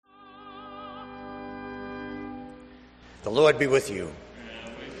The Lord be with you.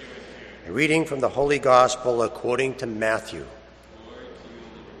 A reading from the Holy Gospel according to Matthew.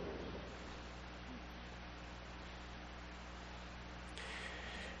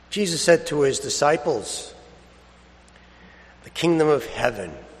 Jesus said to his disciples, "The kingdom of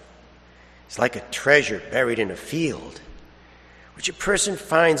heaven is like a treasure buried in a field, which a person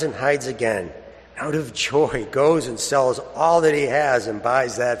finds and hides again. Out of joy goes and sells all that he has and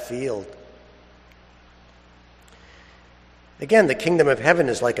buys that field. Again, the kingdom of heaven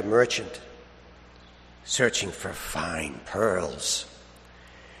is like a merchant searching for fine pearls.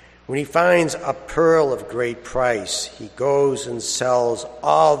 When he finds a pearl of great price, he goes and sells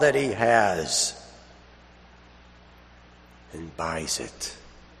all that he has and buys it."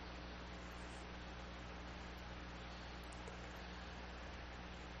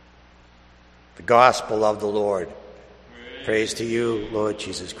 The Gospel of the Lord. Praise to you, Lord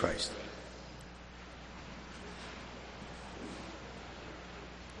Jesus Christ.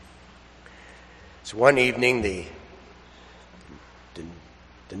 So one evening, the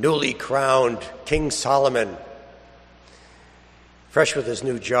newly crowned King Solomon, fresh with his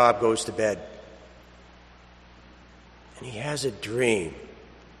new job, goes to bed. And he has a dream.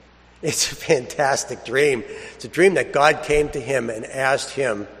 It's a fantastic dream. It's a dream that God came to him and asked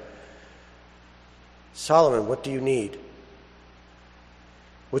him, "Solomon, what do you need?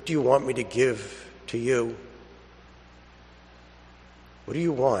 What do you want me to give to you? What do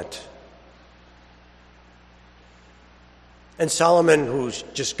you want?" And Solomon, who's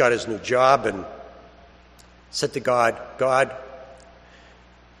just got his new job, and said to God, "God,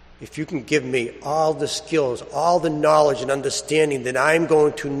 if you can give me all the skills, all the knowledge and understanding that I'm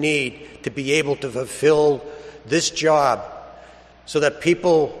going to need to be able to fulfill this job so that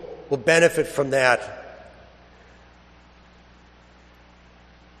people will benefit from that,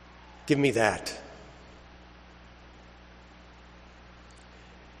 give me that."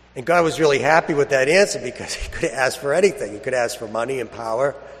 And God was really happy with that answer because he could have asked for anything. He could ask for money and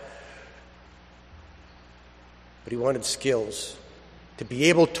power. But he wanted skills to be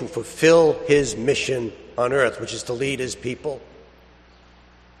able to fulfill his mission on earth, which is to lead his people.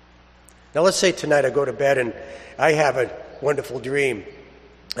 Now let's say tonight I go to bed and I have a wonderful dream.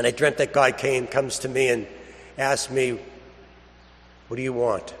 And I dreamt that God comes to me and asks me, "What do you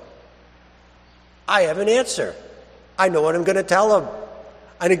want?" I have an answer. I know what I'm going to tell him.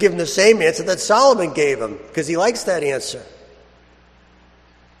 I'm going to give him the same answer that Solomon gave him because he likes that answer.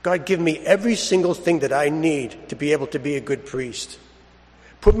 God, give me every single thing that I need to be able to be a good priest.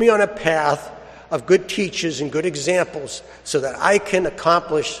 Put me on a path of good teachers and good examples so that I can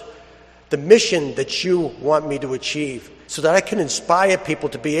accomplish the mission that you want me to achieve, so that I can inspire people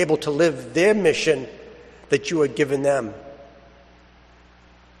to be able to live their mission that you have given them.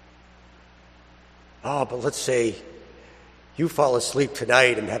 Oh, but let's say you fall asleep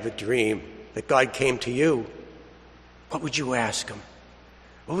tonight and have a dream that God came to you. What would you ask him?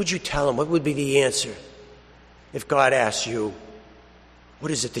 What would you tell him? What would be the answer if God asked you,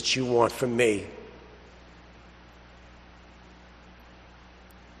 "What is it that you want from me?"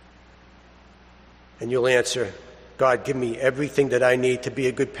 And you'll answer, "God, give me everything that I need to be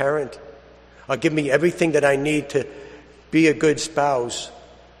a good parent. Or give me everything that I need to be a good spouse.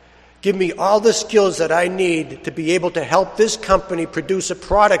 Give me all the skills that I need to be able to help this company produce a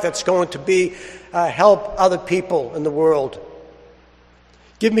product that's going to be help other people in the world.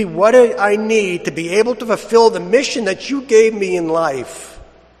 Give me what I need to be able to fulfill the mission that you gave me in life."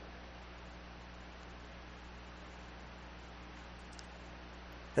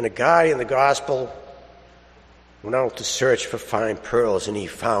 And a guy in the gospel went out to search for fine pearls, and he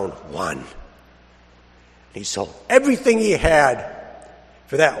found one. And he sold everything he had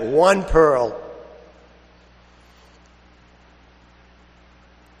for that one pearl.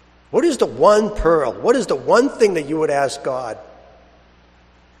 What is the one pearl? What is the one thing that you would ask God?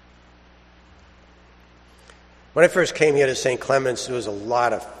 When I first came here to St. Clement's, there was a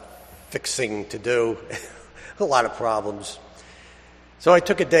lot of fixing to do, a lot of problems. So I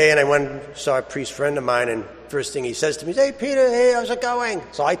took a day and I went and saw a priest friend of mine, and first thing he says to me is, "Hey, Peter, hey, how's it going?"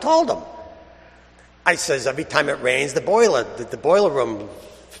 So I told him. I says, every time it rains, the boiler room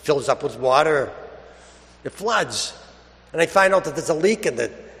fills up with water. It floods. And I find out that there's a leak in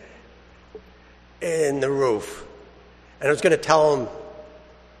the roof. And I was going to tell him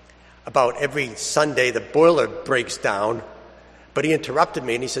about every Sunday the boiler breaks down, but he interrupted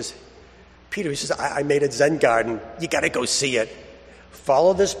me and he says, "Peter," he says, I made a Zen garden. You got to go see it.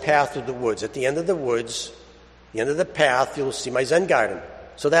 Follow this path through the woods. At the end of the woods, the end of the path, you'll see my Zen garden.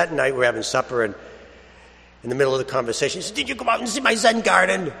 So that night we're having supper, and in the middle of the conversation, he said, "Did you come out and see my Zen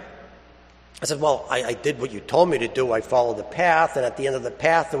garden?" I said, well, I did what you told me to do. I followed the path, and at the end of the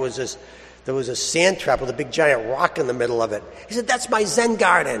path there was a sand trap with a big giant rock in the middle of it. He said, that's my Zen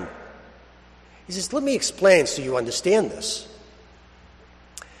garden. He says, let me explain so you understand this.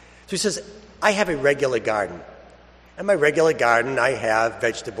 So he says, I have a regular garden. In my regular garden, I have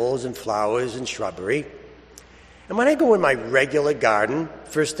vegetables and flowers and shrubbery. And when I go in my regular garden,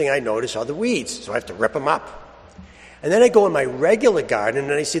 first thing I notice are the weeds, so I have to rip them up. And then I go in my regular garden,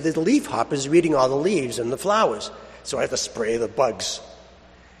 and I see that the leafhopper is eating all the leaves and the flowers, so I have to spray the bugs.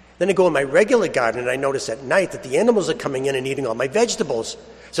 Then I go in my regular garden, and I notice at night that the animals are coming in and eating all my vegetables,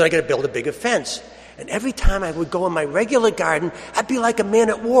 so I got to build a bigger fence. And every time I would go in my regular garden, I'd be like a man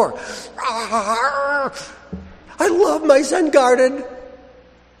at war. I love my Zen garden.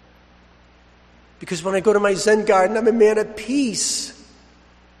 Because when I go to my Zen garden, I'm a man at peace.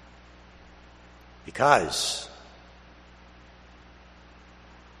 Because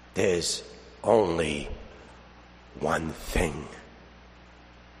there's only one thing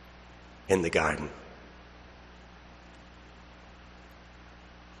in the garden.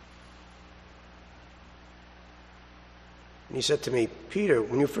 And he said to me, Peter,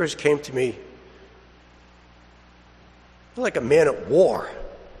 when you first came to me, you're like a man at war.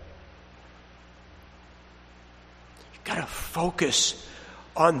 You've got to focus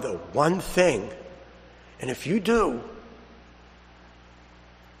on the one thing. And if you do,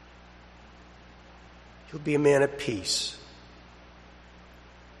 you'll be a man at peace.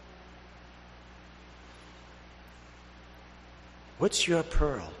 What's your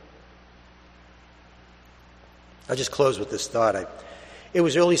pearl? I'll just close with this thought. It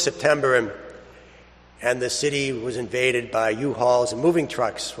was early September, and the city was invaded by U-Hauls and moving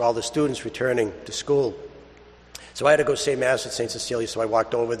trucks for all the students returning to school. So I had to go say Mass at St. Cecilia, so I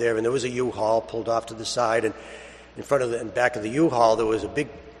walked over there, and there was a U-Haul pulled off to the side, and in front of and back of the U-Haul there was a big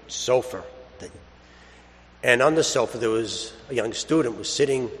sofa. And on the sofa there was a young student was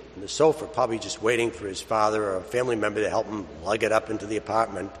sitting on the sofa, probably just waiting for his father or a family member to help him lug it up into the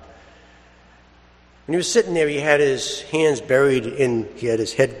apartment. When he was sitting there, he had his head buried in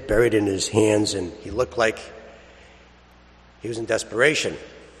his hands, and he looked like he was in desperation.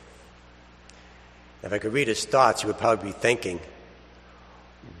 If I could read his thoughts, he would probably be thinking,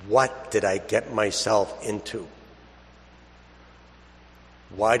 what did I get myself into?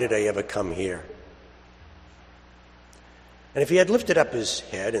 Why did I ever come here? And if he had lifted up his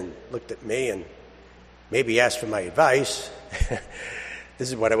head and looked at me and maybe asked for my advice, this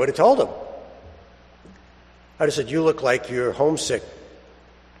is what I would have told him. I would have said, you look like you're homesick.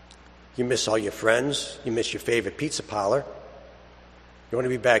 You miss all your friends. You miss your favorite pizza parlor. You want to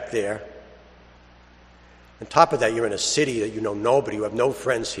be back there. On top of that, you're in a city that you know nobody. You have no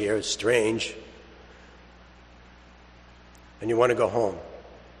friends here. It's strange. And you want to go home.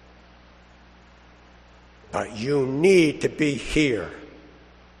 But you need to be here.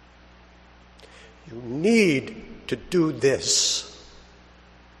 You need to do this.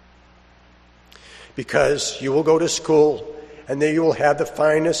 Because you will go to school, and there you will have the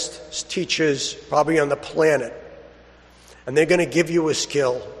finest teachers probably on the planet. And they're going to give you a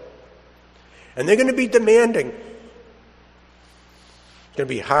skill. And they're going to be demanding. It's going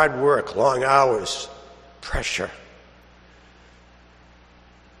to be hard work, long hours, pressure.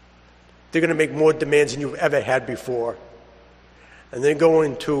 They're going to make more demands than you've ever had before. And they're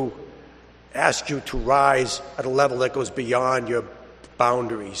going to ask you to rise at a level that goes beyond your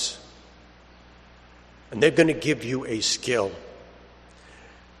boundaries. And they're going to give you a skill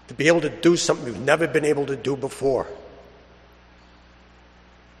to be able to do something you've never been able to do before.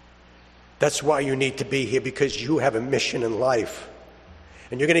 That's why you need to be here, because you have a mission in life.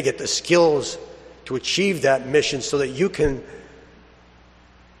 And you're going to get the skills to achieve that mission so that you can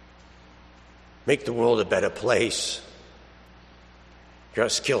make the world a better place. Your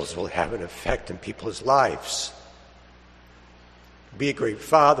skills will have an effect in people's lives. Be a great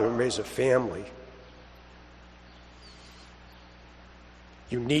father and raise a family.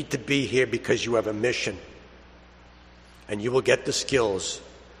 You need to be here because you have a mission. And you will get the skills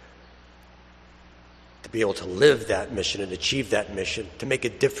to be able to live that mission and achieve that mission, to make a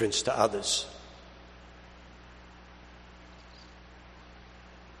difference to others.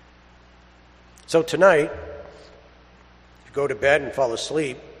 So tonight, you go to bed and fall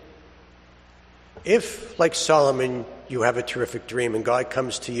asleep. If, like Solomon, you have a terrific dream and God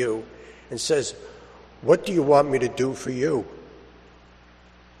comes to you and says, what do you want me to do for you?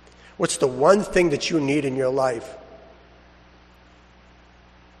 What's the one thing that you need in your life?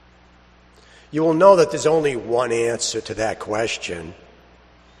 You will know that there's only one answer to that question.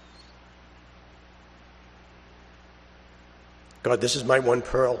 God, this is my one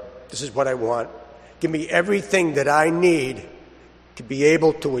pearl. This is what I want. Give me everything that I need to be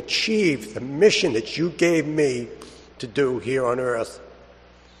able to achieve the mission that you gave me to do here on earth,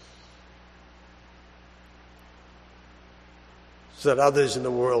 so that others in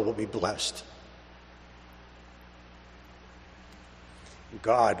the world will be blessed.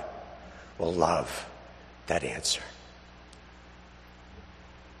 God will love that answer.